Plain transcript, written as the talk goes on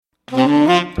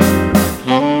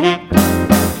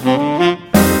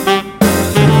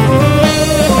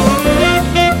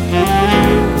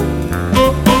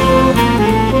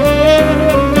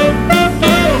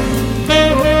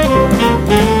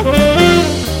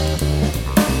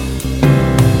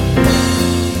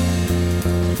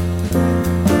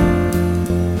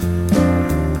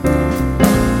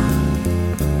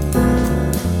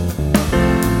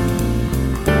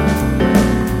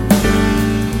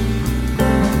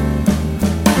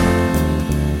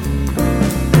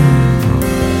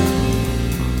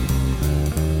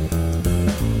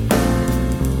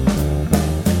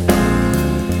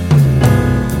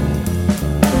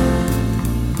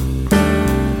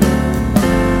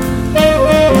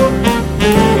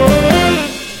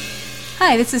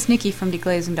Hi, this is Nikki from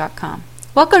Deglazing.com.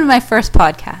 Welcome to my first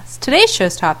podcast. Today's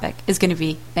show's topic is going to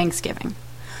be Thanksgiving.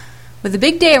 With the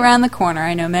big day around the corner,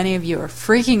 I know many of you are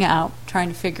freaking out trying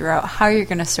to figure out how you're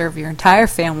going to serve your entire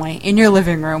family in your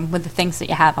living room with the things that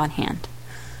you have on hand.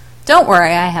 Don't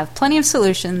worry, I have plenty of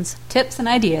solutions, tips, and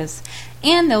ideas,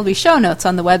 and there will be show notes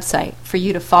on the website for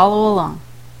you to follow along.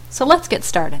 So let's get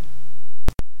started.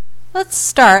 Let's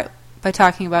start by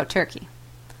talking about turkey.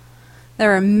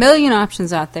 There are a million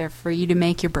options out there for you to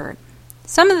make your bird.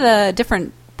 Some of the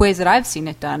different ways that I've seen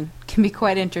it done can be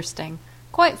quite interesting,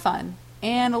 quite fun,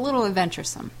 and a little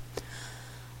adventuresome.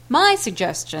 My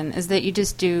suggestion is that you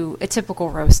just do a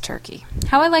typical roast turkey.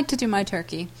 How I like to do my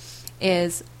turkey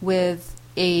is with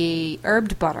a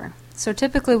herbed butter. So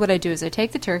typically what I do is I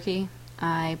take the turkey,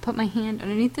 I put my hand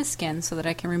underneath the skin so that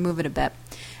I can remove it a bit,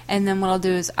 and then what I'll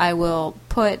do is I will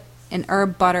put an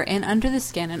herb butter in under the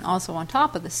skin and also on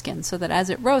top of the skin so that as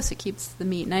it roasts it keeps the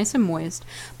meat nice and moist,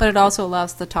 but it also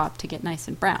allows the top to get nice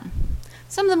and brown.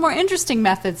 Some of the more interesting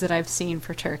methods that I've seen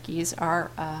for turkeys are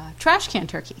trash can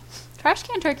turkey. Trash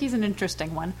can turkey is an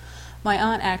interesting one. My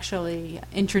aunt actually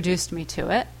introduced me to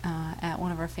it at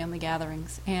one of our family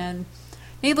gatherings, and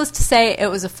needless to say, it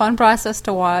was a fun process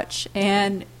to watch,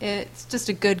 and it's just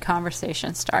a good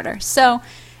conversation starter. So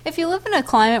if you live in a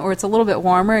climate where it's a little bit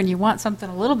warmer and you want something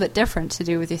a little bit different to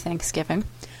do with your Thanksgiving,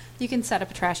 you can set up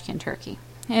a trash can turkey.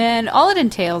 And all it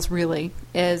entails really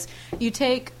is you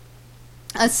take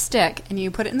a stick and you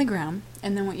put it in the ground,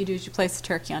 and then what you do is you place the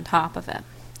turkey on top of it.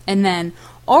 And then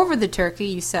over the turkey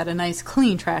you set a nice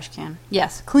clean trash can.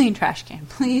 Yes, clean trash can.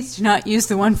 Please do not use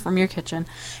the one from your kitchen,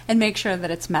 and make sure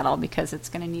that it's metal because it's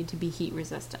going to need to be heat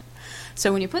resistant.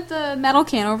 So when you put the metal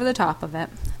can over the top of it,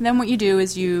 then what you do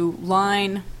is you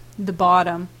line the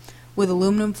bottom with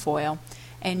aluminum foil,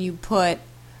 and you put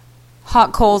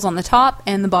hot coals on the top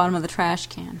and the bottom of the trash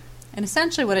can. And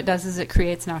essentially what it does is it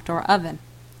creates an outdoor oven.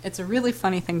 It's a really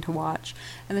funny thing to watch,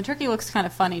 and the turkey looks kind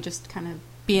of funny just kind of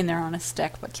being there on a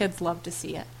stick, but kids love to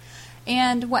see it.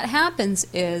 And what happens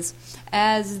is,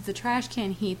 as the trash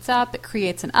can heats up, it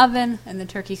creates an oven, and the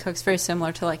turkey cooks very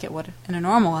similar to like it would in a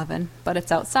normal oven, but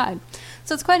it's outside.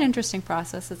 So it's quite an interesting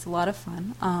process. It's a lot of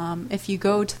fun. If you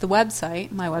go to the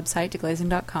website, my website,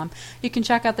 deglazing.com, you can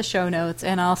check out the show notes,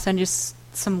 and I'll send you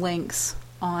some links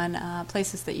on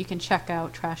places that you can check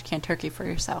out trash can turkey for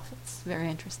yourself. It's very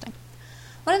interesting.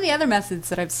 One of the other methods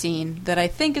that I've seen that I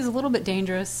think is a little bit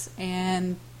dangerous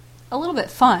and a little bit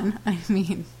fun, I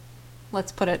mean,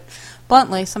 let's put it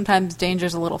bluntly, sometimes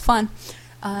danger's a little fun,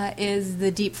 is the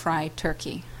deep fried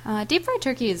turkey. Deep fried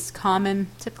turkey is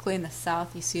common, typically in the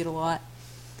South, you see it a lot.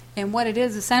 And what it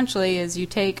is essentially is you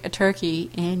take a turkey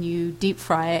and you deep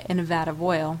fry it in a vat of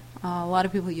oil. A lot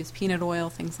of people use peanut oil,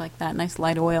 things like that, nice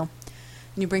light oil.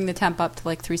 And you bring the temp up to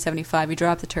like 375, you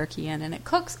drop the turkey in, and it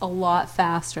cooks a lot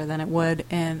faster than it would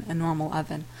in a normal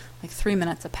oven, like 3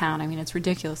 minutes a pound. I mean, it's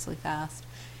ridiculously fast.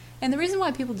 And the reason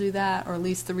why people do that, or at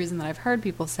least the reason that I've heard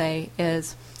people say,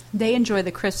 is they enjoy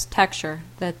the crisp texture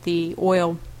that the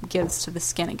oil gives to the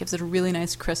skin. It gives it a really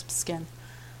nice crisp skin.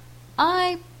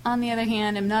 I, on the other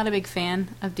hand, am not a big fan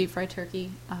of deep fried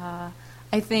turkey.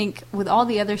 I think with all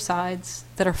the other sides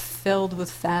that are filled with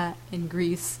fat and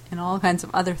grease and all kinds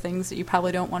of other things that you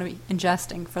probably don't want to be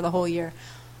ingesting for the whole year,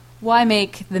 why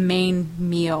make the main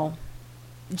meal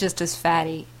just as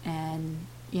fatty and,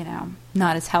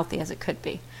 not as healthy as it could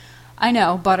be? I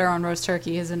know butter on roast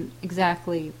turkey isn't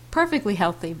exactly perfectly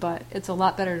healthy, but it's a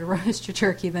lot better to roast your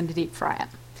turkey than to deep fry it.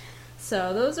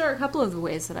 So those are a couple of the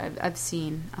ways that I've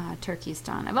seen turkeys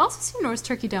done. I've also seen roast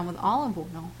turkey done with olive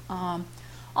oil.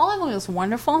 Olive oil is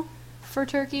wonderful for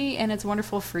turkey, and it's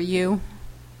wonderful for you,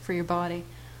 for your body.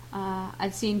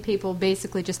 I've seen people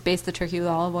basically just baste the turkey with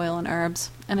olive oil and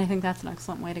herbs, and I think that's an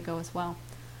excellent way to go as well.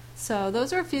 So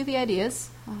those are a few of the ideas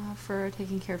for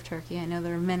taking care of turkey. I know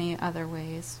there are many other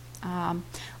ways.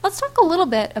 Let's talk a little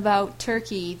bit about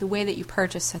turkey, the way that you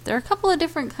purchase it. There are a couple of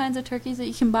different kinds of turkeys that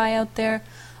you can buy out there.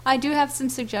 I do have some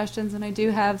suggestions, and I do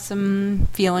have some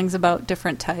feelings about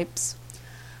different types.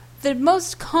 The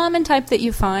most common type that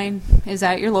you find is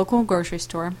at your local grocery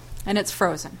store, and it's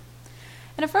frozen.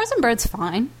 And a frozen bird's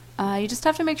fine. You just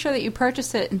have to make sure that you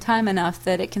purchase it in time enough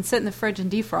that it can sit in the fridge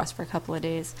and defrost for a couple of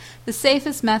days. The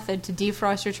safest method to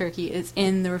defrost your turkey is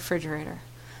in the refrigerator.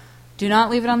 Do not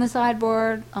leave it on the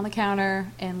sideboard, on the counter,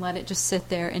 and let it just sit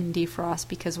there and defrost,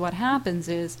 because what happens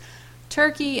is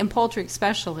turkey and poultry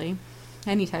especially,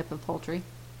 any type of poultry,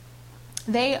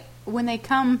 when they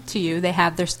come to you, they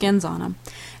have their skins on them.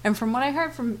 And from what I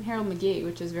heard from Harold McGee,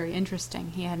 which is very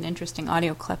interesting, he had an interesting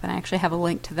audio clip, and I actually have a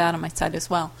link to that on my site as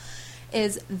well,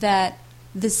 is that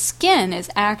The skin is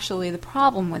actually the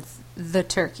problem with the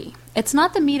turkey. It's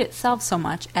not the meat itself so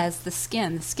much as the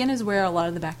skin. The skin is where a lot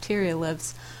of the bacteria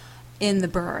lives in the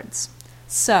birds.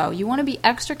 So you want to be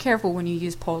extra careful when you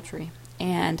use poultry.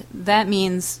 And that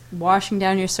means washing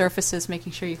down your surfaces,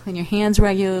 making sure you clean your hands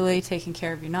regularly, taking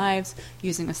care of your knives,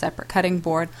 using a separate cutting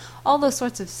board, all those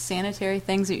sorts of sanitary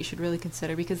things that you should really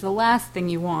consider, because the last thing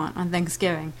you want on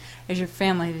Thanksgiving is your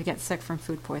family to get sick from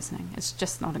food poisoning. It's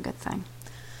just not a good thing.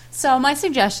 So my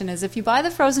suggestion is if you buy the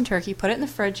frozen turkey, put it in the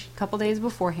fridge a couple days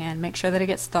beforehand, make sure that it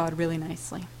gets thawed really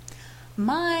nicely.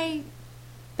 My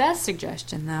best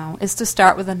suggestion, though, is to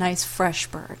start with a nice fresh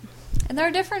bird. And there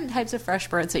are different types of fresh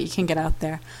birds that you can get out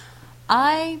there.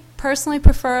 I personally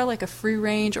prefer like a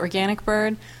free-range organic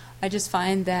bird. I just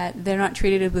find that they're not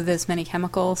treated with as many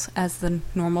chemicals as the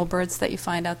normal birds that you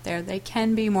find out there. They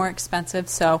can be more expensive,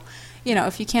 so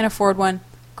if you can't afford one,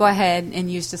 go ahead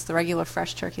and use just the regular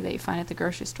fresh turkey that you find at the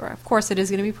grocery store. Of course, it is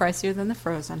going to be pricier than the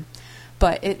frozen,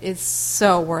 but it is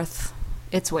so worth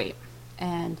its weight.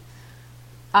 And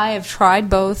I have tried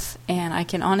both, and I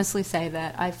can honestly say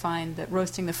that I find that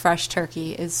roasting the fresh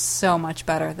turkey is so much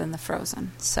better than the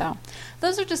frozen. So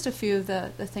those are just a few of the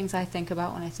things I think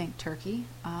about when I think turkey.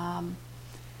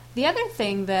 The other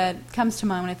thing that comes to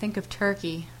mind when I think of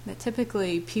turkey that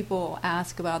typically people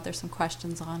ask about, there's some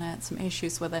questions on it, some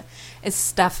issues with it, is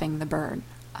stuffing the bird.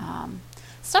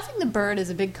 Stuffing the bird is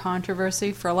a big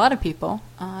controversy for a lot of people.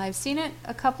 I've seen it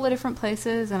a couple of different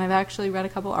places, and I've actually read a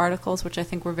couple articles which I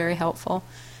think were very helpful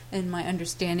in my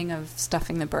understanding of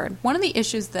stuffing the bird. One of the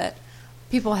issues that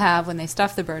people have when they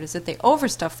stuff the bird is that they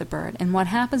overstuff the bird, and what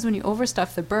happens when you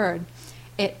overstuff the bird,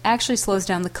 it actually slows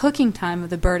down the cooking time of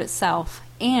the bird itself,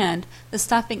 and the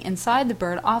stuffing inside the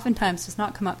bird oftentimes does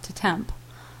not come up to temp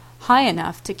high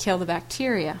enough to kill the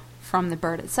bacteria from the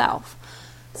bird itself.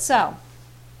 So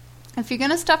if you're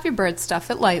going to stuff your bird, stuff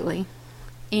it lightly,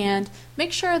 and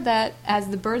make sure that as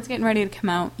the bird's getting ready to come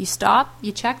out, you stop,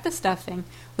 you check the stuffing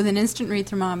with an instant read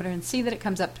thermometer and see that it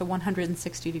comes up to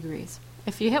 160 degrees.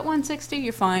 If you hit 160,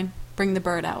 you're fine. Bring the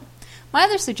bird out. My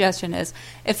other suggestion is,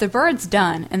 if the bird's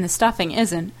done and the stuffing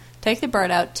isn't, take the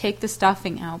bird out, take the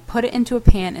stuffing out, put it into a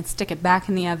pan, and stick it back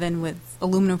in the oven with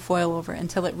aluminum foil over it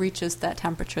until it reaches that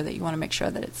temperature that you want to make sure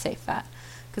that it's safe at.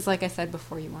 Because like I said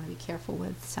before, you want to be careful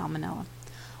with salmonella.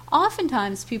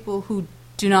 Oftentimes, people who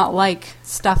do not like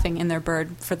stuffing in their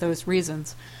bird for those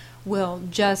reasons will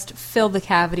just fill the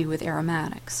cavity with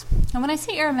aromatics. And when I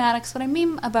say aromatics, what I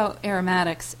mean about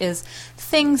aromatics is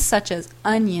things such as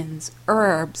onions,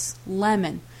 herbs,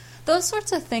 lemon. Those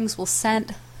sorts of things will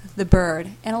scent the bird,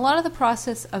 and a lot of the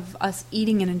process of us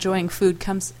eating and enjoying food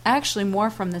comes actually more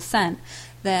from the scent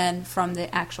than from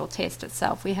the actual taste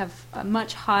itself. We have a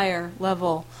much higher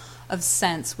level of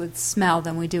sense with smell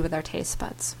than we do with our taste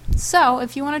buds. So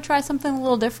if you want to try something a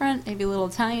little different, maybe a little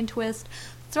Italian twist,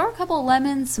 throw a couple of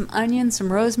lemons, some onions,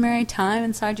 some rosemary, thyme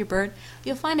inside your bird.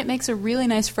 You'll find it makes a really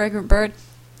nice fragrant bird,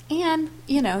 and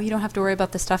you don't have to worry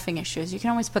about the stuffing issues. You can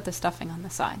always put the stuffing on the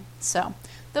side. So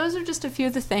those are just a few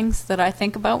of the things that I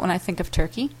think about when I think of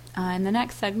turkey. In the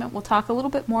next segment, we'll talk a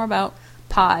little bit more about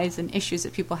pies and issues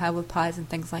that people have with pies and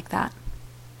things like that.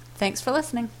 Thanks for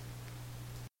listening.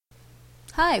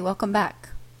 Hi, welcome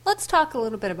back. Let's talk a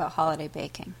little bit about holiday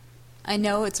baking. I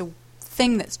know it's a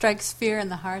thing that strikes fear in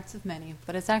the hearts of many,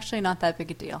 but it's actually not that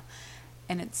big a deal,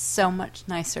 and it's so much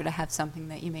nicer to have something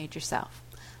that you made yourself.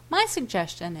 My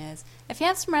suggestion is, if you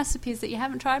have some recipes that you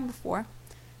haven't tried before,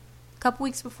 a couple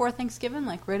weeks before Thanksgiving,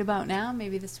 like right about now,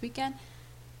 maybe this weekend,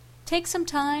 take some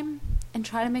time and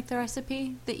try to make the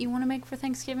recipe that you want to make for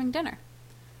Thanksgiving dinner.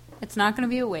 It's not going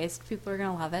to be a waste. People are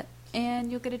going to love it,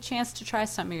 and you'll get a chance to try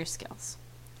some of your skills.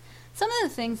 Some of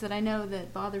the things that I know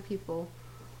that bother people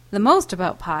the most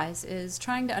about pies is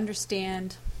trying to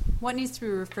understand what needs to be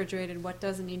refrigerated, what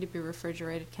doesn't need to be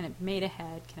refrigerated, can it be made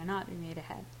ahead, can it not be made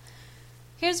ahead.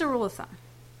 Here's a rule of thumb.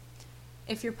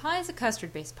 If your pie is a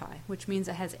custard-based pie, which means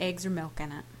it has eggs or milk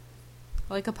in it,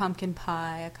 like a pumpkin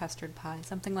pie, a custard pie,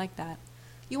 something like that,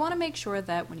 you want to make sure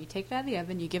that when you take it out of the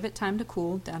oven, you give it time to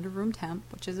cool down to room temp,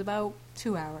 which is about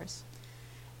 2 hours.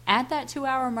 At that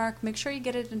 2-hour mark, make sure you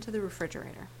get it into the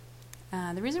refrigerator.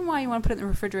 The reason why you want to put it in the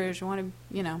refrigerator is you want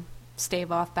to,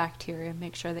 stave off bacteria,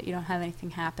 make sure that you don't have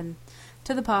anything happen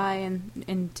to the pie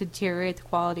and to deteriorate the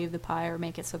quality of the pie or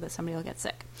make it so that somebody will get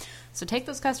sick. So take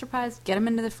those custard pies, get them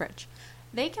into the fridge.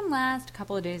 They can last a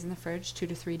couple of days in the fridge, 2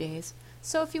 to 3 days.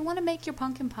 So if you want to make your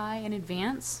pumpkin pie in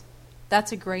advance,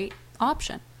 that's a great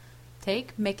option.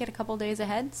 Make it a couple of days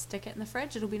ahead, stick it in the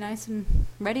fridge. It'll be nice and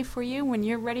ready for you when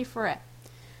you're ready for it.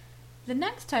 The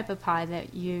next type of pie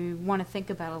that you want to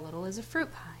think about a little is a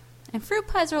fruit pie. And fruit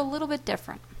pies are a little bit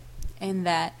different in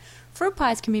that Fruit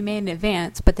pies can be made in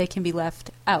advance, but they can be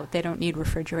left out. They don't need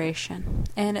refrigeration.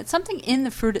 And it's something in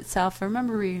the fruit itself. I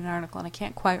remember reading an article, and I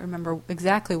can't quite remember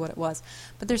exactly what it was,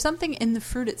 but there's something in the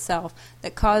fruit itself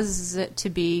that causes it to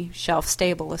be shelf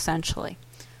stable, essentially.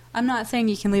 I'm not saying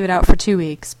you can leave it out for 2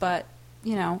 weeks, but,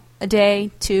 a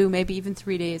day, 2, maybe even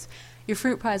 3 days, your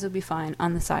fruit pies will be fine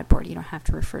on the sideboard. You don't have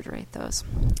to refrigerate those.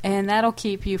 And that'll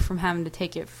keep you from having to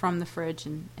take it from the fridge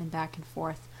and back and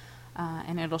forth.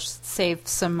 And it'll save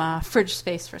some fridge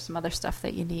space for some other stuff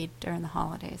that you need during the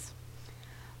holidays.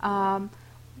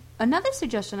 Another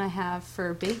suggestion I have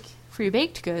for your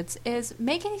baked goods is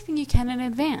make anything you can in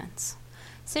advance.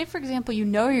 Say, for example, you're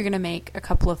going to make a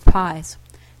couple of pies.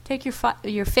 Take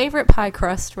your favorite pie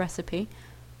crust recipe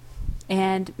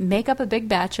and make up a big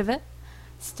batch of it.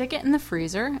 Stick it in the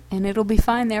freezer, and it'll be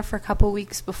fine there for a couple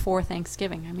weeks before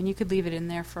Thanksgiving. I mean, you could leave it in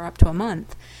there for up to a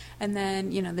month. And then,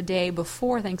 the day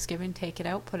before Thanksgiving, take it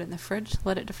out, put it in the fridge,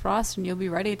 let it defrost, and you'll be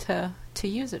ready to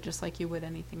use it just like you would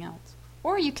anything else.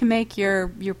 Or you can make your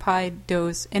pie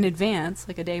doughs in advance,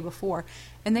 like a day before,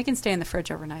 and they can stay in the fridge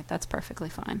overnight. That's perfectly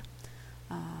fine.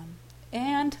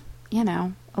 And,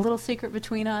 a little secret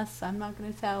between us, I'm not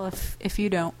going to tell if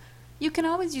you don't. You can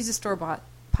always use a store-bought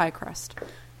pie crust.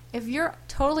 If you're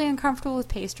totally uncomfortable with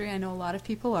pastry, I know a lot of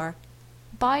people are,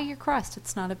 buy your crust.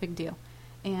 It's not a big deal.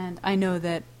 And I know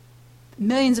that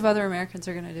millions of other Americans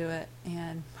are going to do it,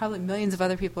 and probably millions of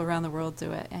other people around the world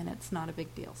do it, and it's not a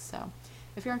big deal. So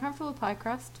if you're uncomfortable with pie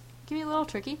crust, it can be a little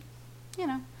tricky.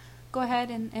 Go ahead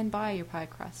and buy your pie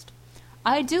crust.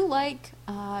 I do like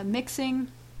mixing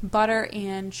butter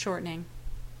and shortening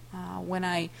when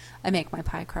I make my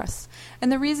pie crust. And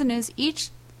the reason is each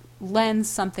lends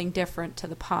something different to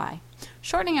the pie.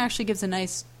 Shortening actually gives a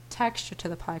nice texture to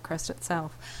the pie crust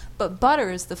itself, but butter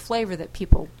is the flavor that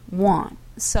people want.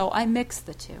 So I mix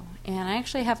the two, and I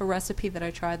actually have a recipe that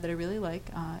I tried that I really like.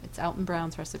 It's Alton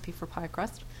Brown's recipe for pie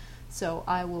crust. So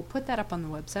I will put that up on the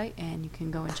website, and you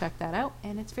can go and check that out,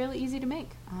 and it's fairly easy to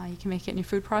make. You can make it in your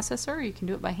food processor, or you can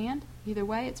do it by hand. Either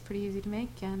way, it's pretty easy to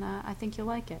make, and I think you'll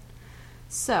like it.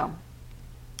 So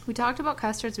we talked about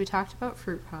custards, we talked about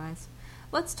fruit pies.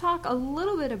 Let's talk a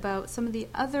little bit about some of the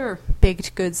other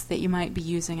baked goods that you might be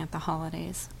using at the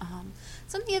holidays.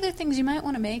 Some of the other things you might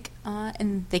want to make,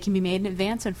 and they can be made in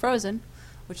advance and frozen,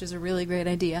 which is a really great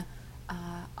idea,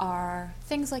 are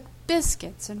things like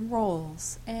biscuits and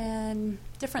rolls and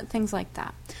different things like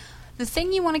that. The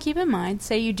thing you want to keep in mind,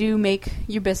 say you do make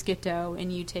your biscuit dough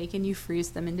and you take and you freeze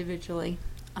them individually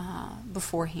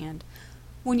beforehand.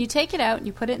 When you take it out and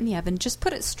you put it in the oven, just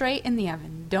put it straight in the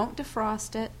oven. Don't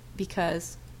defrost it,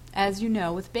 because, as you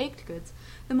know, with baked goods,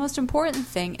 the most important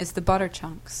thing is the butter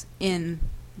chunks in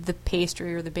the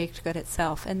pastry or the baked good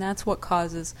itself, and that's what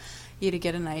causes you to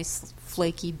get a nice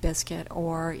flaky biscuit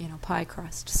or, pie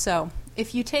crust. So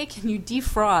if you take and you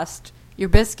defrost your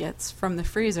biscuits from the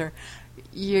freezer,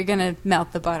 you're going to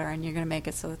melt the butter and you're going to make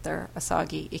it so that they're a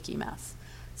soggy, icky mess.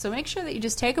 So make sure that you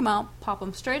just take them out, pop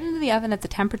them straight into the oven at the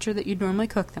temperature that you'd normally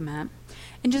cook them at,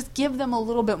 and just give them a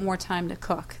little bit more time to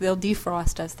cook. They'll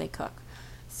defrost as they cook.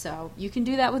 So you can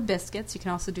do that with biscuits. You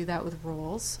can also do that with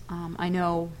rolls. I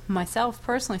know myself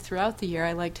personally throughout the year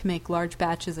I like to make large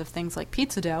batches of things like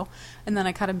pizza dough, and then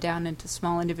I cut them down into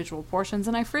small individual portions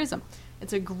and I freeze them.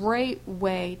 It's a great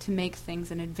way to make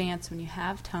things in advance when you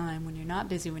have time, when you're not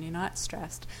busy, when you're not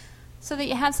stressed, so that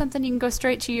you have something you can go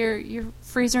straight to your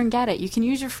freezer and get it. You can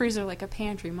use your freezer like a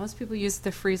pantry. Most people use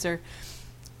the freezer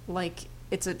like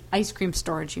it's an ice cream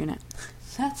storage unit.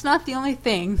 That's not the only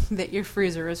thing that your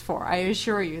freezer is for. I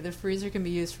assure you, the freezer can be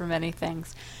used for many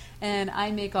things. And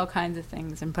I make all kinds of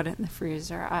things and put it in the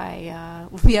freezer.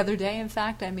 The other day, in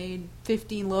fact, I made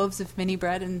 15 loaves of mini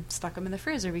bread and stuck them in the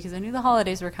freezer because I knew the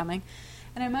holidays were coming.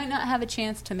 And I might not have a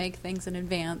chance to make things in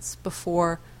advance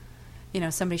before,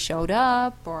 somebody showed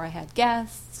up or I had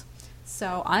guests.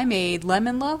 So I made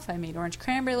lemon loaf, I made orange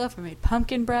cranberry loaf, I made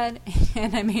pumpkin bread,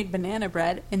 and I made banana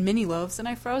bread in mini loaves, and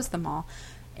I froze them all.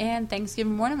 And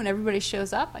Thanksgiving morning, when everybody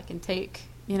shows up, I can take,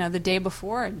 the day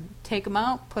before and take them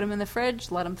out, put them in the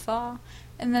fridge, let them thaw.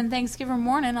 And then Thanksgiving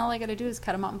morning, all I got to do is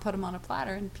cut them out and put them on a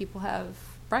platter, and people have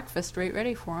breakfast right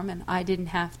ready for them, and I didn't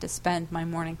have to spend my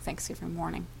Thanksgiving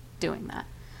morning doing that.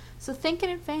 So think in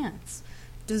advance.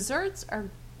 Desserts are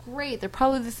great. They're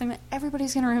probably the thing that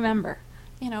everybody's going to remember.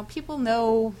 People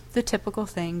know the typical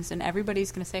things, and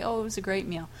everybody's going to say, oh, it was a great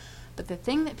meal. But the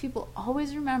thing that people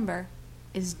always remember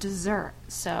is dessert.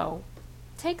 So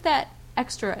take that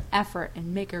extra effort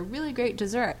and make a really great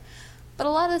dessert. But a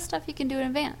lot of the stuff you can do in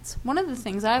advance. One of the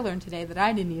things I learned today that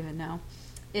I didn't even know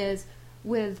is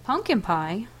with pumpkin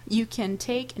pie, you can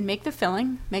take and make the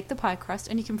filling, make the pie crust,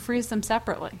 and you can freeze them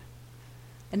separately.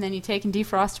 And then you take and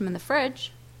defrost them in the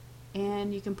fridge,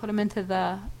 and you can put them into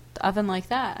the oven like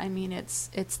that. I mean, it's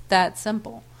that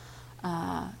simple.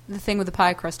 The thing with the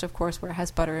pie crust, of course, where it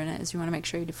has butter in it, is you want to make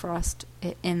sure you defrost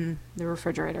it in the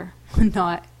refrigerator,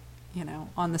 not,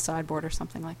 on the sideboard or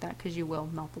something like that, because you will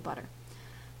melt the butter.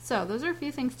 So those are a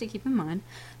few things to keep in mind.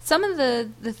 Some of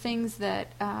the things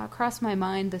that cross my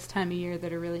mind this time of year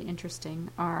that are really interesting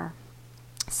are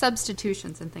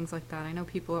substitutions and things like that. I know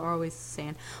people are always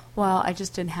saying, well, I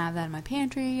just didn't have that in my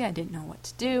pantry. I didn't know what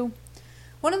to do.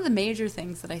 One of the major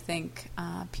things that I think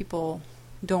people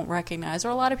don't recognize, or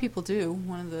a lot of people do,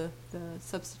 one of the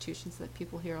substitutions that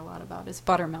people hear a lot about is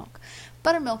buttermilk.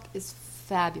 Buttermilk is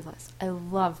fabulous. I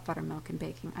love buttermilk in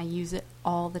baking. I use it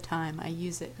all the time. I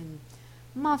use it in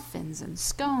muffins and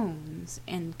scones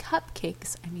and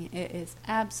cupcakes. I mean, it is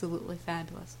absolutely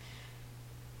fabulous.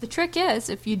 The trick is,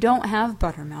 if you don't have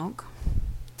buttermilk,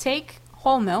 take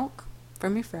whole milk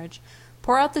from your fridge,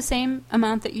 pour out the same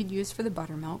amount that you'd use for the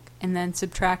buttermilk, and then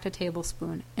subtract a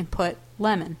tablespoon and put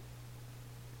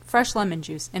fresh lemon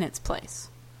juice in its place.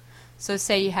 So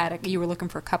say you were looking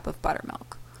for a cup of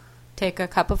buttermilk. Take a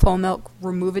cup of whole milk,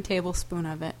 remove a tablespoon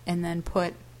of it, and then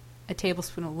put a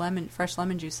tablespoon of fresh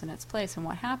lemon juice in its place. And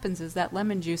what happens is that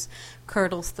lemon juice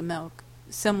curdles the milk,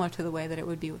 similar to the way that it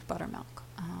would be with buttermilk.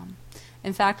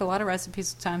 In fact, a lot of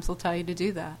recipes times will tell you to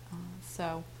do that.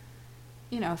 So,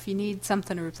 if you need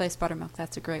something to replace buttermilk,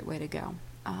 that's a great way to go.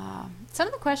 Some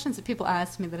of the questions that people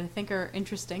ask me that I think are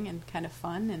interesting and kind of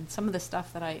fun, and some of the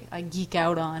stuff that I geek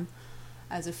out on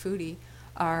as a foodie,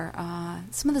 are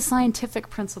some of the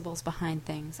scientific principles behind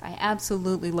things. I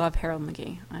absolutely love Harold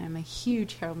McGee. I am a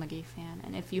huge Harold McGee fan,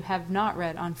 and if you have not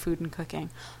read On Food and Cooking,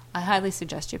 I highly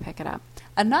suggest you pick it up.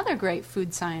 Another great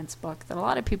food science book that a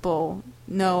lot of people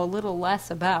know a little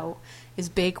less about is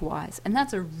Bakewise, and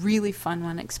that's a really fun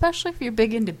one, especially if you're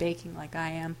big into baking like I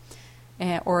am,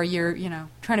 or you're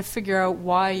trying to figure out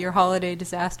why your holiday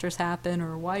disasters happen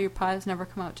or why your pies never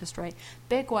come out just right.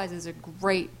 Bakewise is a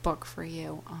great book for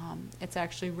you. It's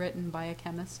actually written by a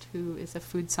chemist who is a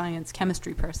food science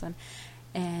chemistry person,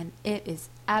 and it is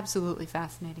absolutely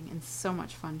fascinating and so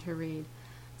much fun to read.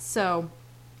 So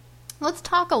let's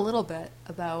talk a little bit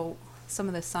about some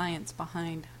of the science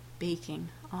behind baking.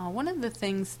 One of the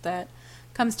things that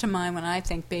comes to mind when I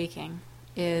think baking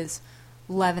is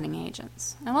leavening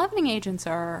agents. And leavening agents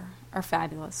are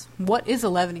fabulous. What is a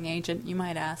leavening agent, you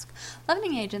might ask?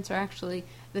 Leavening agents are actually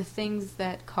the things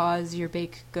that cause your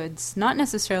baked goods not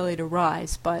necessarily to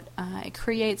rise, but it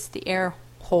creates the air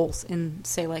holes in,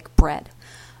 say, like bread.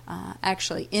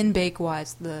 Actually, in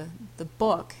Bakewise, the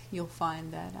book, you'll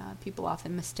find that people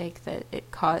often mistake that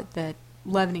that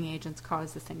leavening agents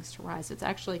cause the things to rise. It's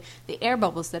actually the air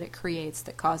bubbles that it creates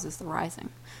that causes the rising.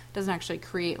 It doesn't actually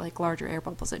create like larger air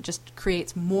bubbles. It just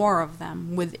creates more of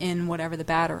them within whatever the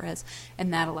batter is,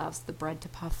 and that allows the bread to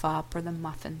puff up or the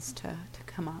muffins to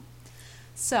come up.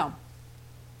 So,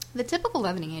 the typical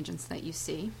leavening agents that you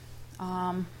see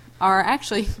are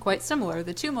actually quite similar.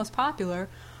 The two most popular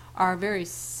are very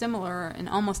similar and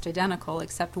almost identical,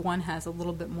 except one has a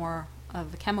little bit more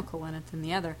of a chemical in it than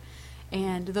the other.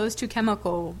 And those two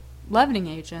chemical leavening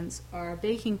agents are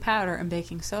baking powder and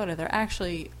baking soda. They're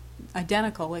actually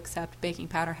identical, except baking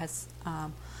powder has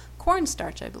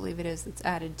cornstarch, I believe it is, that's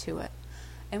added to it.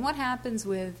 And what happens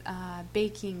with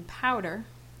baking powder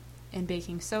and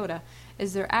baking soda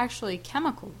is they're actually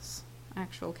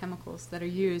actual chemicals that are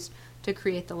used to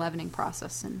create the leavening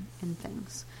process in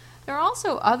things. There are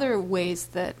also other ways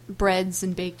that breads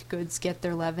and baked goods get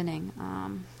their leavening.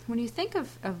 When you think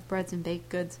of breads and baked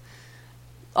goods,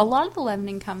 a lot of the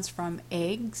leavening comes from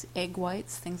eggs, egg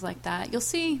whites, things like that. You'll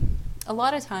see a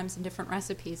lot of times in different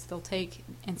recipes, they'll take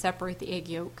and separate the egg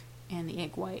yolk and the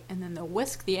egg white, and then they'll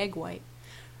whisk the egg white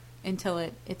until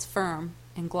it's firm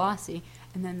and glossy,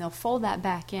 and then they'll fold that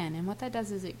back in. And what that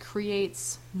does is it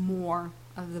creates more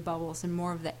of the bubbles and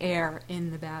more of the air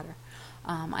in the batter.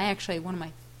 One of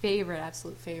my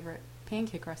absolute favorite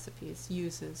pancake recipes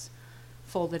uses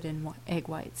folded in egg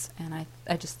whites, and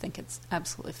I just think it's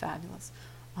absolutely fabulous.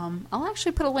 I'll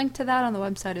actually put a link to that on the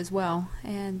website as well,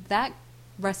 and that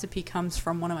recipe comes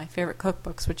from one of my favorite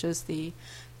cookbooks, which is the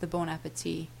Bon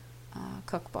Appetit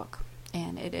cookbook,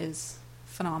 and it is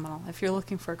phenomenal. If you're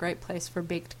looking for a great place for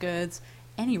baked goods,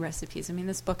 any recipes, I mean,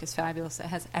 this book is fabulous. It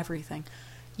has everything.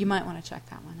 You might want to check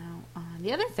that one out.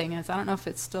 The other thing is, I don't know if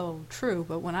it's still true,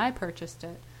 but when I purchased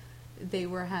it, they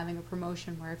were having a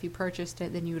promotion where if you purchased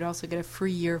it, then you would also get a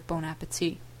free year of Bon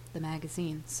Appetit, the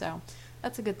magazine. So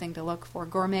that's a good thing to look for.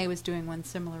 Gourmet was doing one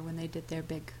similar when they did their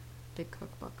big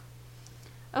cookbook.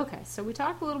 Okay, so we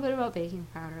talked a little bit about baking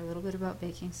powder, a little bit about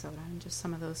baking soda, and just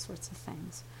some of those sorts of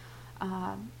things.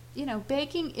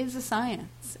 baking is a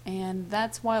science, and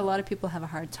that's why a lot of people have a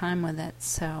hard time with it.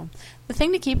 So the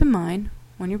thing to keep in mind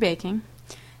when you're baking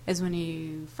is when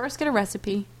you first get a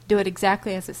recipe, do it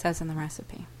exactly as it says in the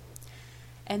recipe.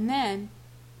 And then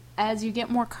as you get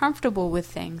more comfortable with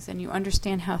things and you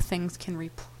understand how things can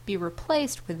be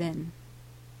replaced within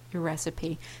your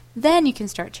recipe, then you can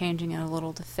start changing it a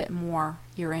little to fit more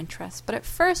your interests. But at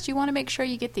first you want to make sure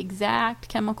you get the exact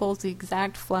chemicals, the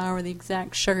exact flour, the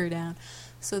exact sugar down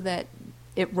so that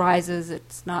it rises,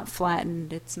 it's not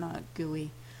flattened, it's not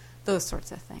gooey, those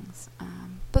sorts of things.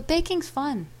 But baking's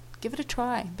fun. Give it a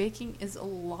try. Baking is a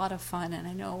lot of fun, and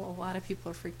I know a lot of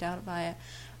people are freaked out by it,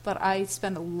 but I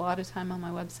spend a lot of time on my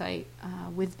website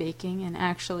with baking, and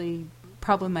actually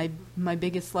probably my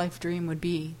biggest life dream would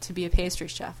be to be a pastry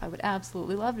chef. I would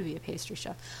absolutely love to be a pastry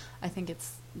chef. I think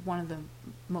it's one of the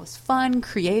most fun,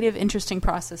 creative, interesting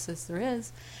processes there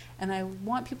is, and I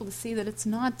want people to see that it's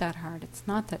not that hard. It's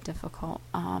not that difficult.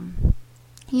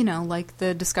 Like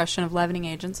the discussion of leavening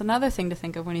agents, another thing to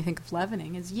think of when you think of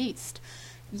leavening is yeast.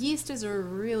 Yeast is a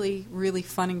really, really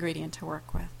fun ingredient to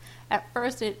work with. At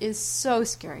first, it is so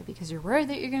scary because you're worried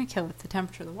that you're going to kill it. The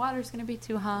temperature of the water is going to be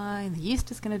too high, and the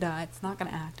yeast is going to die. It's not going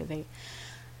to activate.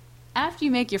 After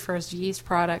you make your first yeast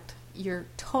product, you're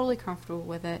totally comfortable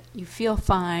with it. You feel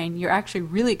fine. You're actually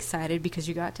really excited because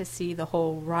you got to see the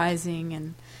whole rising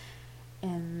and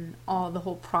all the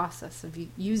whole process of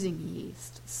using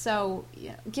yeast. So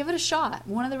give it a shot.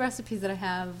 One of the recipes that I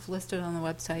have listed on the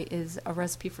website is a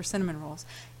recipe for cinnamon rolls.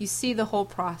 You see the whole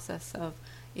process of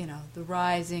the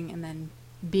rising and then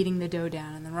beating the dough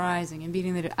down and then rising and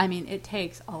beating the dough. I mean, it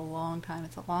takes a long time.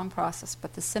 It's a long process,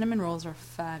 but the cinnamon rolls are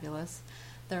fabulous.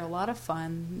 They're a lot of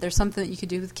fun. They're something that you could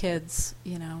do with kids.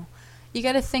 You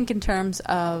got to think in terms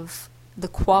of the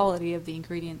quality of the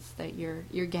ingredients that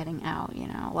you're getting out.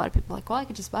 A lot of people are like, well, I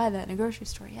could just buy that in a grocery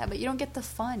store. Yeah, but you don't get the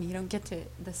fun. You don't get to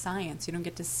the science. You don't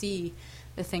get to see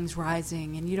the things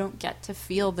rising, and you don't get to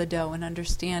feel the dough and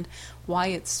understand why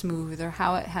it's smooth or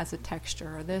how it has a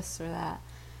texture or this or that.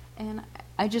 And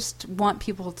I just want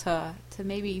people to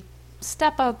maybe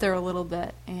step out there a little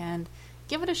bit and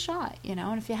give it a shot.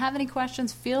 And if you have any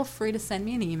questions, feel free to send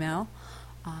me an email.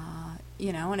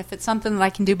 And if it's something that I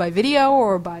can do by video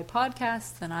or by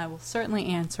podcast, then I will certainly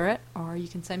answer it. Or you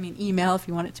can send me an email if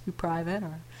you want it to be private,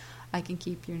 or I can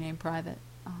keep your name private.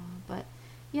 But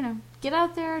get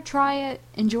out there, try it,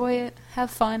 enjoy it,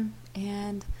 have fun,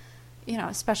 and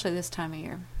especially this time of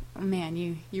year, man,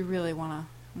 you really want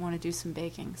to do some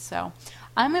baking. So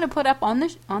I'm going to put up on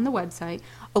the website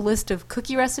a list of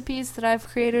cookie recipes that I've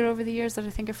created over the years that I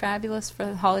think are fabulous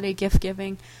for holiday gift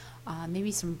giving.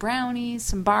 Maybe some brownies,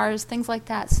 some bars, things like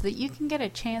that, so that you can get a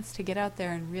chance to get out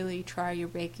there and really try your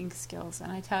baking skills.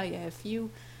 And I tell you, if you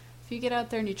get out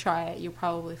there and you try it, you'll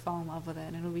probably fall in love with it,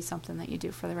 and it'll be something that you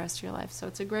do for the rest of your life. So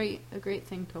it's a great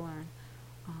thing to learn.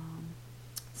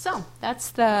 So that's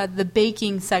the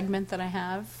baking segment that I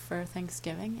have for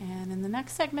Thanksgiving. And in the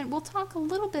next segment, we'll talk a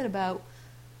little bit about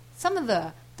some of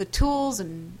the tools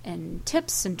and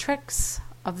tips and tricks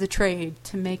of the trade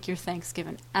to make your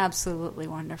Thanksgiving absolutely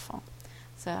wonderful.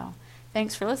 So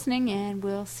thanks for listening, and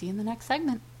we'll see you in the next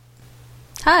segment.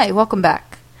 Hi, welcome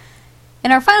back.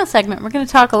 In our final segment, we're going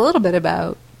to talk a little bit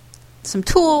about some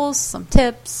tools, some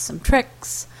tips, some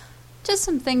tricks, just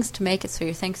some things to make it so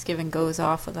your Thanksgiving goes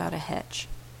off without a hitch.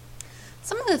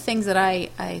 Some of the things that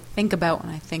I think about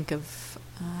when I think of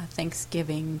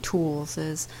Thanksgiving tools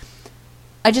is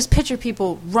I just picture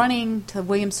people running to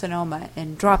Williams-Sonoma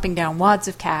and dropping down wads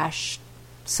of cash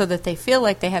so that they feel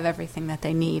like they have everything that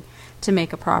they need to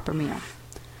make a proper meal.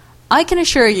 I can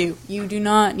assure you, you do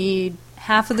not need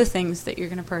half of the things that you're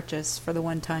going to purchase for the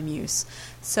one-time use.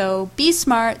 So be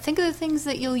smart. Think of the things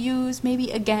that you'll use,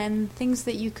 maybe again, things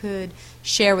that you could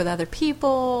share with other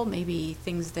people, maybe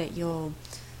things that you'll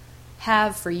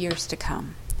have for years to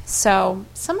come. So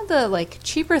some of the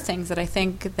cheaper things that I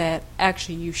think that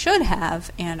actually you should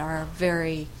have and are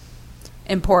very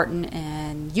important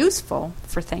and useful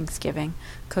for Thanksgiving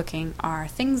cooking are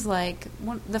things like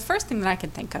the first thing that I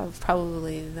can think of,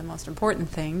 probably the most important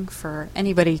thing for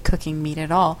anybody cooking meat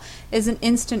at all, is an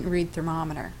instant read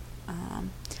thermometer.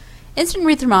 Instant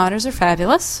read thermometers are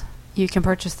fabulous. You can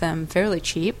purchase them fairly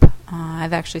cheap.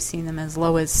 I've actually seen them as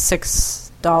low as $6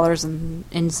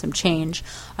 and some change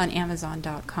on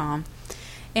Amazon.com.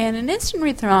 And an instant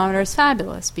read thermometer is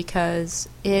fabulous because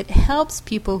it helps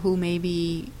people who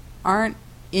maybe aren't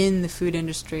in the food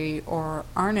industry or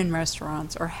aren't in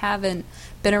restaurants or haven't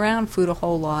been around food a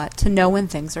whole lot to know when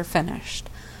things are finished.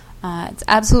 It's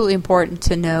absolutely important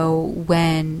to know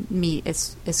when meat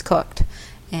is cooked.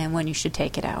 and when you should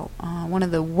take it out. One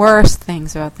of the worst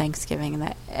things about Thanksgiving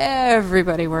that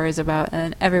everybody worries about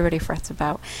and everybody frets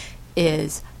about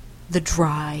is the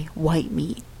dry white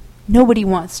meat. Nobody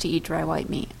wants to eat dry white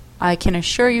meat. I can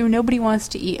assure you nobody wants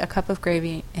to eat a cup of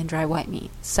gravy and dry white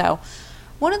meat. So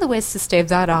one of the ways to stave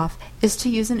that off is to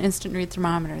use an instant read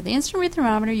thermometer. The instant read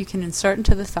thermometer you can insert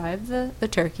into the thigh of the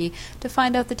turkey to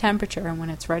find out the temperature, and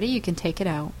when it's ready you can take it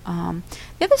out. The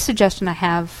other suggestion I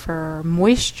have for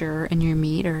moisture in your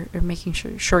meat, or making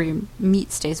sure your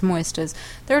meat stays moist, is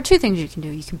there are two things you can do.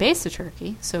 You can baste the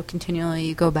turkey, so continually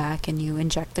you go back and you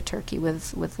inject the turkey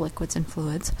with liquids and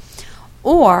fluids.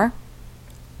 Or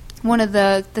one of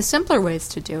the simpler ways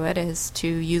to do it is to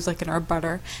use like an herb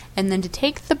butter and then to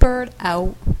take the bird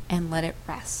out and let it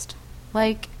rest.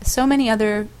 Like so many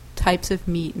other types of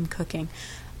meat and cooking,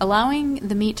 allowing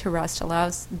the meat to rest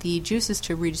allows the juices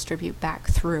to redistribute back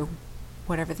through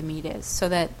whatever the meat is, so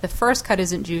that the first cut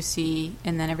isn't juicy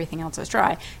and then everything else is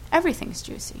dry. Everything's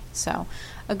juicy. So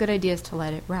a good idea is to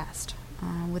let it rest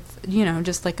with,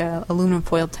 just like a aluminum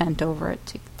foil tent over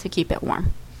it to keep it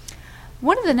warm.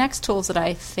 One of the next tools that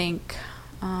I think,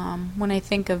 when I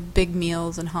think of big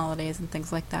meals and holidays and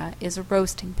things like that, is a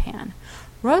roasting pan.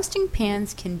 Roasting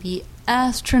pans can be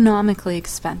astronomically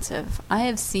expensive. I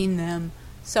have seen them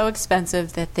so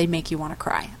expensive that they make you want to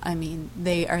cry. I mean,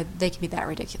 they can be that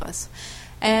ridiculous.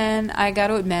 And I got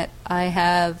to admit, I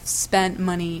have spent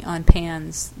money on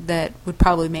pans that would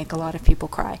probably make a lot of people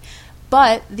cry.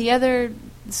 But the other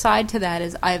side to that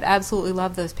is I've absolutely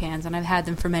loved those pans, and I've had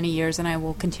them for many years, and I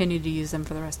will continue to use them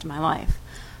for the rest of my life.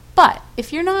 But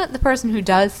if you're not the person who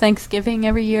does Thanksgiving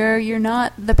every year, you're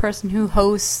not the person who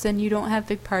hosts, and you don't have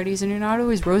big parties, and you're not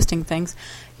always roasting things,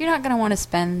 you're not going to want to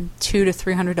spend $200 to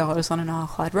 $300 on an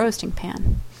all-clad roasting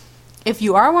pan. If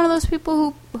you are one of those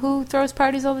people who throws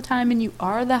parties all the time, and you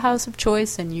are the house of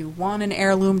choice, and you want an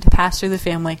heirloom to pass through the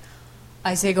family,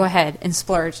 I say go ahead and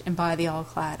splurge and buy the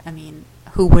all-clad. I mean,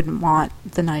 who wouldn't want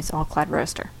the nice all-clad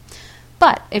roaster?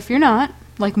 But if you're not,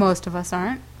 like most of us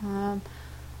aren't,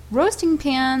 roasting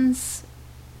pans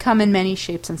come in many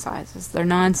shapes and sizes. They're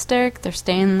non-stick, they're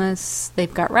stainless,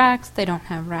 they've got racks, they don't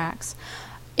have racks.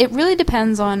 It really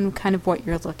depends on kind of what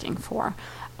you're looking for.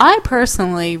 I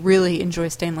personally really enjoy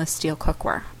stainless steel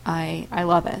cookware. I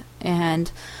love it.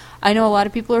 And I know a lot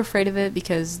of people are afraid of it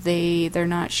because they're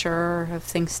not sure of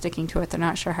things sticking to it. They're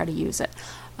not sure how to use it.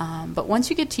 But once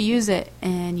you get to use it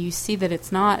and you see that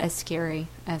it's not as scary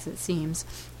as it seems,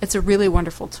 it's a really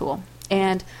wonderful tool.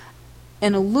 And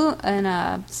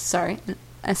a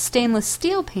stainless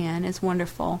steel pan is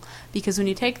wonderful because when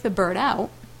you take the bird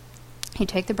out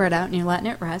and you're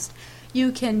letting it rest,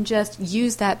 you can just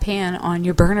use that pan on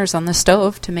your burners on the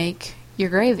stove to make your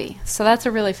gravy. So that's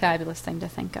a really fabulous thing to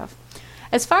think of.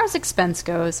 As far as expense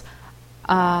goes,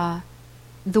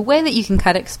 the way that you can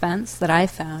cut expense that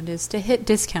I've found is to hit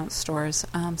discount stores.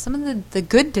 Some of the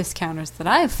good discounters that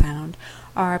I've found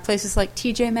are places like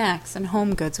TJ Maxx and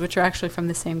Home Goods, which are actually from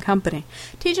the same company.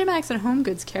 TJ Maxx and Home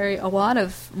Goods carry a lot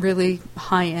of really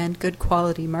high-end, good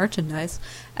quality merchandise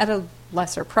at a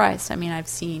lesser price. I mean, I've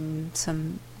seen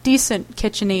some decent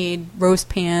KitchenAid roast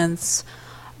pans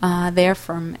there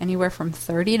from anywhere from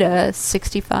 $30 to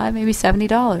 $65, maybe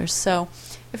 $70. So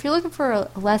if you're looking for a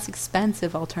less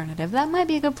expensive alternative, that might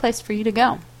be a good place for you to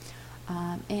go.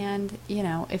 And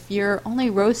if you're only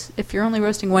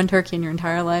roasting one turkey in your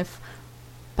entire life,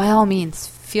 by all means,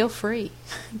 feel free.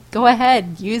 Go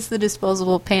ahead, use the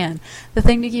disposable pan. The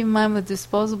thing to keep in mind with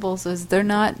disposables is they're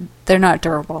not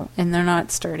durable and they're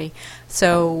not sturdy.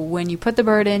 So when you put the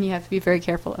bird in, you have to be very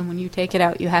careful, and when you take it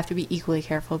out, you have to be equally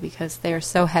careful because they are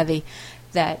so heavy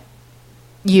that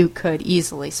you could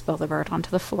easily spill the bird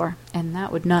onto the floor, and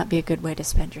that would not be a good way to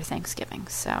spend your Thanksgiving.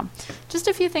 So just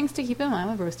a few things to keep in mind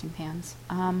with roasting pans.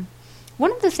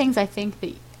 One of the things I think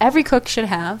that every cook should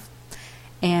have,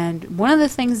 and one of the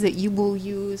things that you will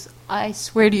use, I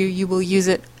swear to you, you will use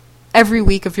it every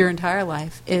week of your entire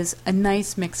life, is a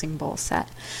nice mixing bowl set.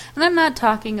 And I'm not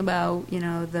talking about,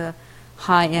 the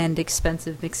high-end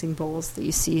expensive mixing bowls that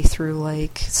you see through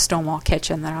like Stonewall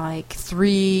Kitchen. They're like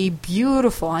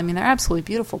they're absolutely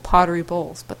beautiful pottery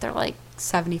bowls, but they're like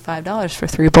 $75 for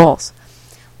 3 bowls.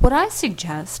 What I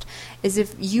suggest is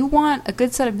if you want a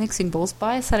good set of mixing bowls,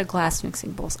 buy a set of glass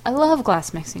mixing bowls. I love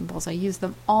glass mixing bowls. I use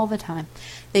them all the time.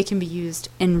 They can be used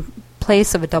in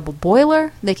place of a double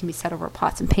boiler. They can be set over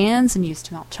pots and pans and used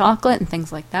to melt chocolate and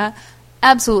things like that.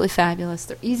 Absolutely fabulous.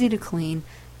 They're easy to clean.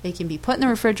 They can be put in the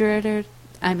refrigerator.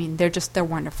 I mean, they're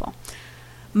wonderful.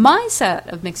 My set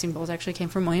of mixing bowls actually came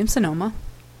from Williams-Sonoma.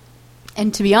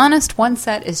 And to be honest, one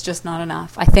set is just not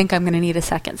enough. I think I'm going to need a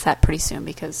second set pretty soon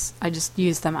because I just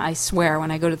use them. I swear,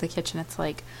 when I go to the kitchen, it's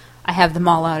like I have them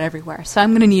all out everywhere. So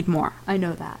I'm going to need more. I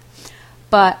know that.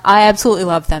 But I absolutely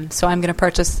love them, so I'm going to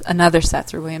purchase another set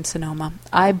through Williams-Sonoma.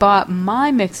 I bought my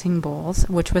mixing bowls,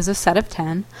 which was a set of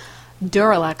 10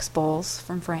 Duralex bowls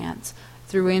from France,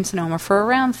 through Williams-Sonoma for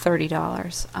around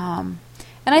 $30.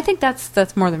 And I think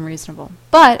that's more than reasonable.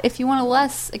 But if you want a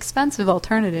less expensive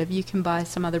alternative, you can buy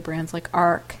some other brands like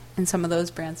Arc, and some of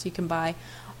those brands you can buy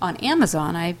on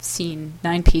Amazon. I've seen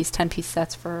 9-piece, 10-piece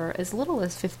sets for as little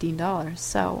as $15.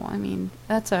 So, I mean,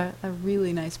 that's a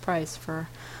really nice price for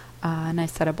a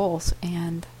nice set of bowls,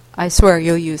 and I swear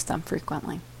you'll use them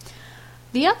frequently.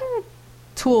 The other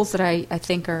tools that I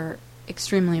think are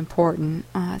extremely important,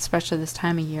 especially this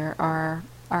time of year, are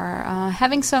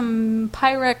having some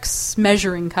Pyrex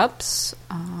measuring cups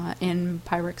and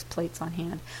Pyrex plates on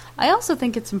hand. I also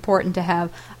think it's important to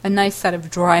have a nice set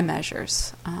of dry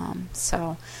measures.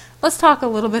 So let's talk a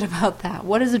little bit about that.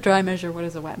 What is a dry measure? What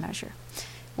is a wet measure?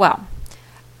 Well,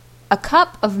 a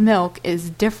cup of milk is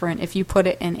different if you put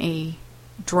it in a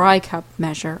dry cup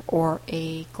measure or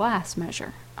a glass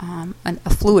measure, a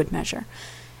fluid measure.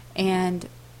 And,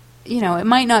 you know, it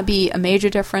might not be a major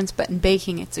difference, but in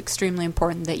baking it's extremely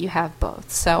important that you have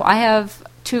both. So I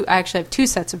actually have two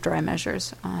sets of dry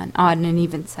measures, an odd and an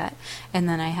even set, and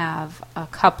then I have a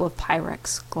couple of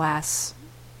Pyrex glass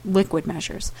liquid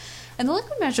measures. And the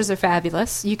liquid measures are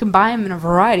fabulous. You can buy them in a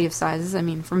variety of sizes, I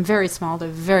mean, from very small to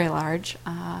very large.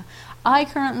 I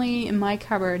currently, in my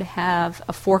cupboard, have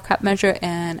a 4-cup measure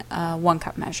and a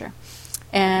 1-cup measure.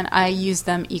 And I use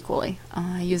them equally.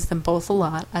 I use them both a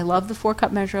lot. I love the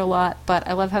 4-cup measure a lot, but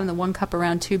I love having the 1-cup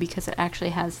around too because it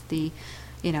actually has the,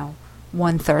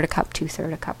 1/3 a cup,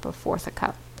 2/3 a cup, a 1/4 a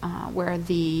cup. Where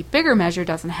the bigger measure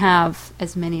doesn't have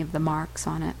as many of the marks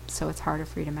on it, so it's harder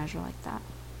for you to measure like that.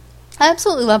 I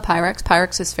absolutely love Pyrex.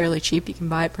 Pyrex is fairly cheap. You can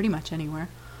buy it pretty much anywhere.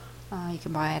 You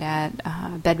can buy it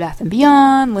at Bed Bath &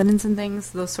 Beyond, Linens and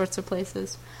Things, those sorts of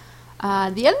places.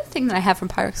 The other thing that I have from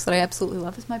Pyrex that I absolutely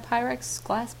love is my Pyrex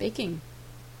glass baking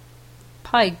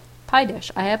pie dish.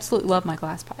 I absolutely love my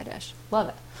glass pie dish. Love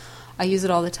it. I use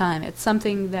it all the time. It's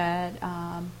something that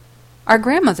our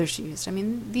grandmothers used. I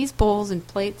mean, these bowls and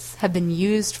plates have been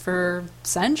used for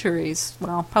centuries.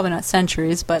 Well, probably not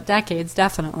centuries, but decades,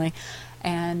 definitely.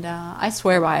 And I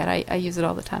swear by it. I use it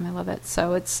all the time. I love it.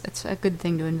 So it's a good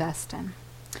thing to invest in.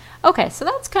 Okay, so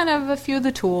that's kind of a few of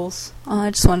the tools. I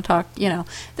just want to talk,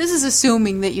 this is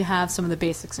assuming that you have some of the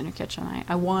basics in your kitchen.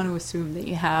 I want to assume that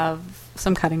you have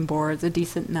some cutting boards, a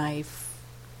decent knife,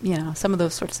 some of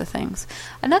those sorts of things.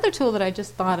 Another tool that I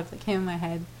just thought of that came in my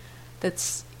head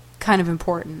that's kind of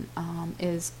important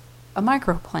is a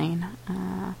microplane.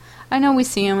 I know we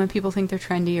see them and people think they're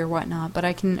trendy or whatnot, but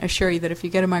I can assure you that if you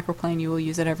get a microplane, you will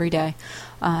use it every day.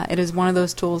 It is one of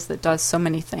those tools that does so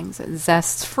many things. It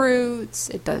zests fruits,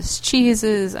 it does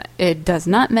cheeses, it does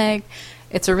nutmeg.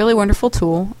 It's a really wonderful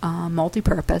tool,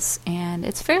 multi-purpose, and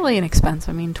it's fairly inexpensive.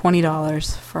 I mean,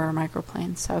 $20 for a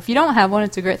microplane. So if you don't have one,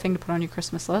 it's a great thing to put on your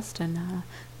Christmas list, and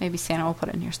maybe Santa will put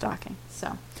it in your stocking.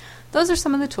 So those are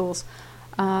some of the tools.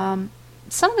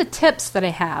 Some of the tips that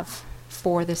I have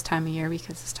for this time of year,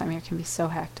 because this time of year can be so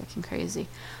hectic and crazy.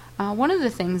 One of the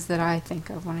things that I think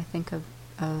of when I think of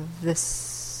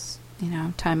this,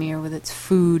 time of year with its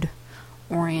food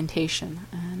orientation,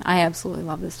 and I absolutely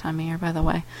love this time of year, by the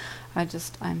way.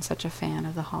 I'm such a fan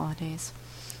of the holidays,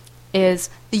 is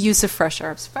the use of fresh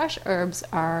herbs. Fresh herbs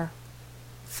are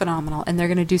phenomenal, and they're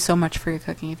going to do so much for your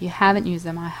cooking. If you haven't used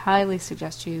them, I highly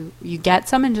suggest you get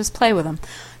some and just play with them.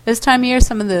 This time of year,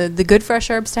 some of the good fresh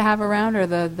herbs to have around are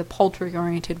the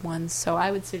poultry-oriented ones, so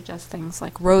I would suggest things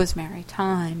like rosemary,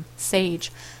 thyme,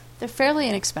 sage. They're fairly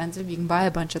inexpensive. You can buy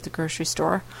a bunch at the grocery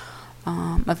store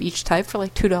of each type for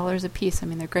like $2 a piece. I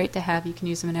mean, they're great to have. You can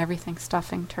use them in everything,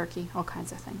 stuffing, turkey, all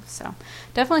kinds of things. So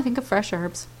definitely think of fresh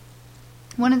herbs.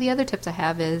 One of the other tips I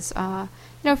have is,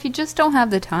 if you just don't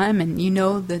have the time and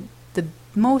that the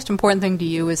most important thing to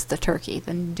you is the turkey,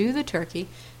 then do the turkey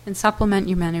and supplement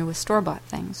your menu with store-bought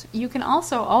things. You can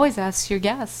also always ask your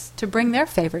guests to bring their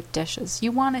favorite dishes.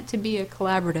 You want it to be a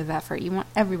collaborative effort. You want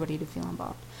everybody to feel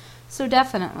involved. So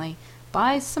definitely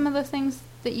buy some of the things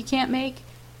that you can't make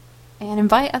and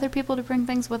invite other people to bring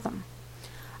things with them.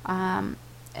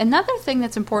 Another thing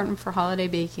that's important for holiday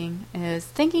baking is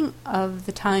thinking of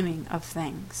the timing of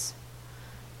things.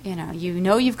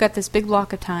 You've got this big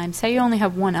block of time. Say you only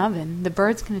have one oven. The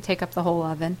bird's going to take up the whole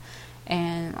oven,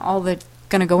 and all that's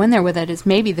going to go in there with it is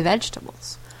maybe the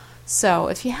vegetables. So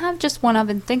if you have just one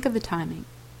oven, think of the timing.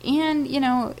 And,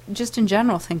 just in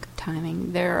general, think of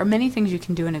timing. There are many things you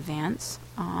can do in advance.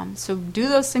 So do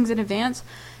those things in advance.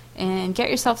 and get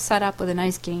yourself set up with a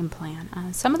nice game plan.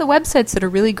 Some of the websites that are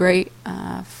really great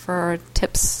for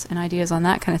tips and ideas on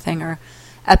that kind of thing are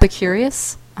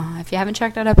Epicurious. If you haven't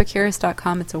checked out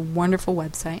epicurious.com, it's a wonderful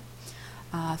website.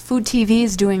 Food TV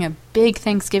is doing a big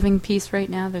Thanksgiving piece right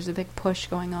now. There's a big push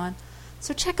going on.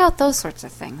 So check out those sorts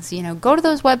of things. Go to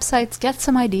those websites, get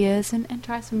some ideas, and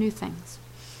try some new things.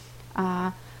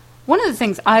 One of the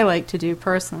things I like to do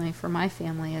personally for my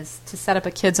family is to set up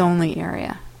a kids-only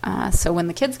area. So when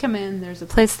the kids come in, there's a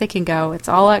place they can go. It's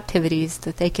all activities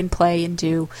that they can play and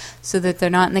do so that they're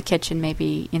not in the kitchen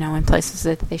maybe, in places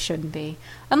that they shouldn't be.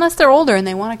 Unless they're older and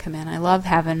they want to come in. I love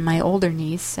having my older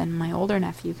niece and my older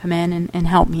nephew come in and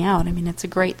help me out. I mean, it's a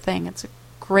great thing. It's a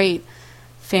great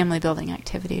family building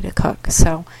activity to cook.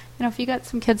 So, if you got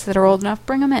some kids that are old enough,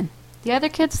 bring them in. The other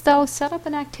kids, though, set up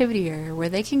an activity area where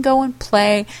they can go and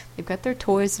play. They've got their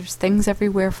toys. There's things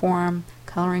everywhere for them,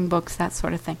 coloring books, that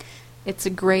sort of thing. It's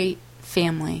a great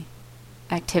family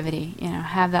activity,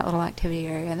 have that little activity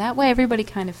area. That way everybody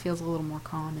kind of feels a little more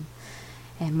calm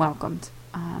and welcomed.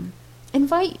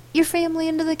 Invite your family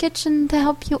into the kitchen to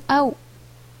help you out.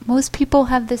 Most people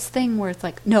have this thing where it's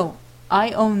like, no,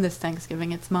 I own this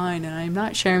Thanksgiving, it's mine, and I'm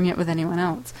not sharing it with anyone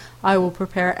else. I will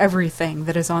prepare everything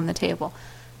that is on the table.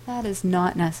 That is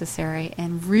not necessary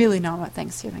and really not what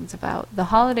Thanksgiving's about. The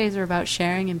holidays are about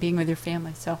sharing and being with your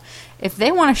family. So if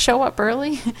they want to show up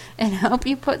early and help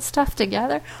you put stuff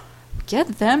together,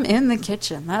 get them in the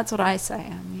kitchen. That's what I say.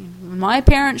 I mean, when my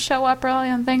parents show up early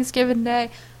on Thanksgiving Day,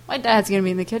 my dad's going to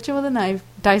be in the kitchen with a knife,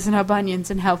 dicing up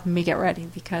onions and helping me get ready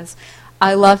because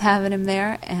I love having him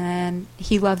there and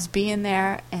he loves being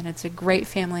there and it's a great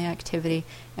family activity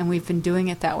and we've been doing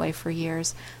it that way for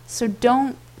years. So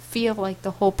don't feel like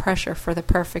the whole pressure for the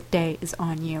perfect day is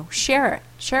on you. Share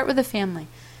it with the family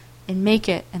and make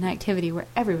it an activity where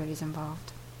everybody's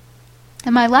involved.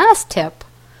 And my last tip,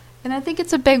 and I think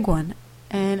it's a big one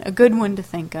and a good one to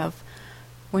think of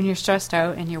when you're stressed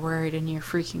out and you're worried and you're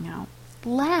freaking out.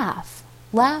 Laugh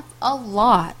a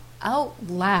lot out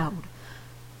loud.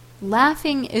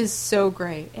 Laughing is so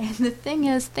great. And the thing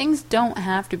is, things don't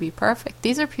have to be perfect.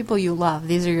 These are people you love.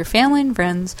 These are your family and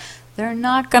friends. They're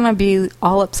not going to be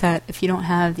all upset if you don't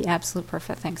have the absolute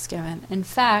perfect Thanksgiving. In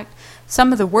fact,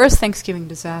 some of the worst Thanksgiving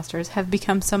disasters have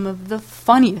become some of the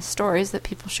funniest stories that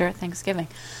people share at Thanksgiving.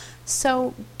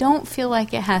 So don't feel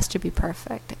like it has to be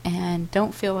perfect, and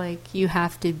don't feel like you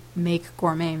have to make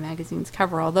Gourmet Magazine's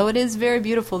cover, although it is very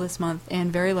beautiful this month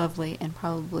and very lovely and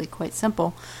probably quite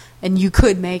simple, and you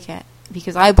could make it,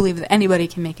 because I believe that anybody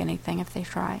can make anything if they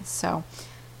try. So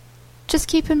just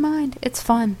keep in mind, it's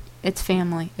fun. It's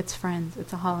family, it's friends,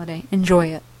 it's a holiday. Enjoy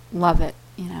it, love it,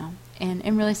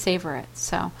 and really savor it.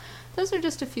 So those are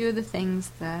just a few of the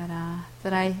things that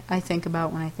I think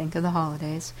about when I think of the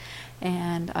holidays.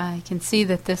 And I can see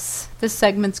that this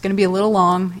segment's going to be a little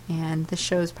long, and this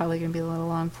show's probably going to be a little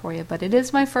long for you. But it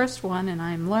is my first one, and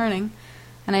I'm learning.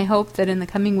 And I hope that in the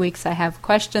coming weeks I have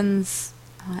questions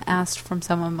asked from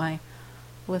some of my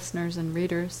listeners and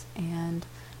readers, and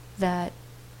that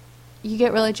you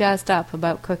get really jazzed up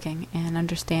about cooking and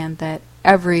understand that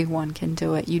everyone can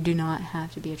do it. You do not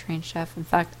have to be a trained chef. In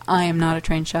fact, I am not a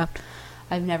trained chef.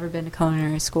 I've never been to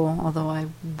culinary school, although I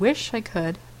wish I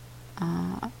could.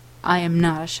 I am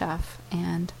not a chef,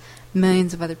 and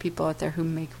millions of other people out there who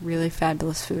make really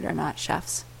fabulous food are not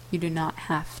chefs. You do not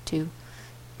have to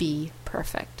be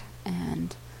perfect,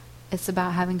 and it's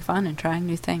about having fun and trying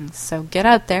new things. So get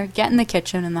out there, get in the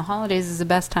kitchen, and the holidays is the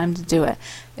best time to do it.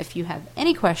 If you have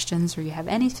any questions or you have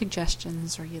any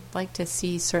suggestions or you'd like to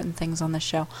see certain things on the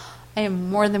show, I am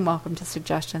more than welcome to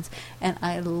suggestions, and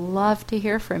I love to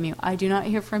hear from you. I do not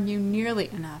hear from you nearly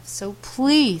enough, so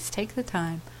please take the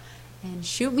time and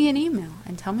shoot me an email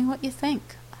and tell me what you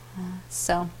think.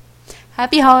 So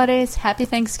happy holidays, happy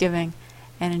Thanksgiving,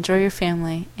 and enjoy your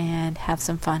family and have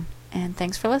some fun. And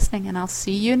thanks for listening, and I'll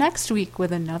see you next week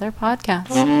with another podcast.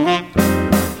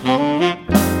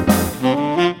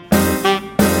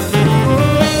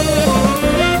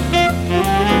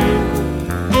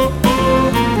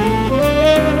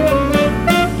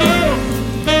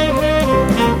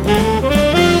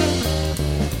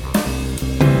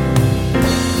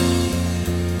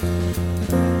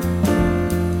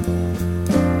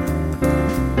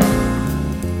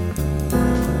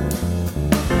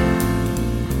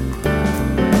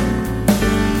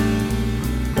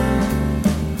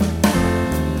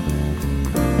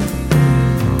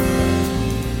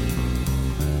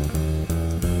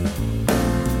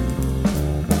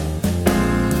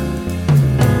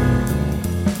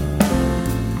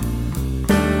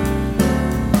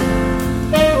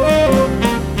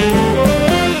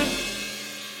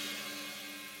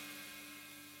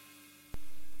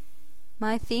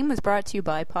 My theme was brought to you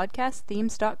by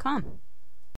podcastthemes.com.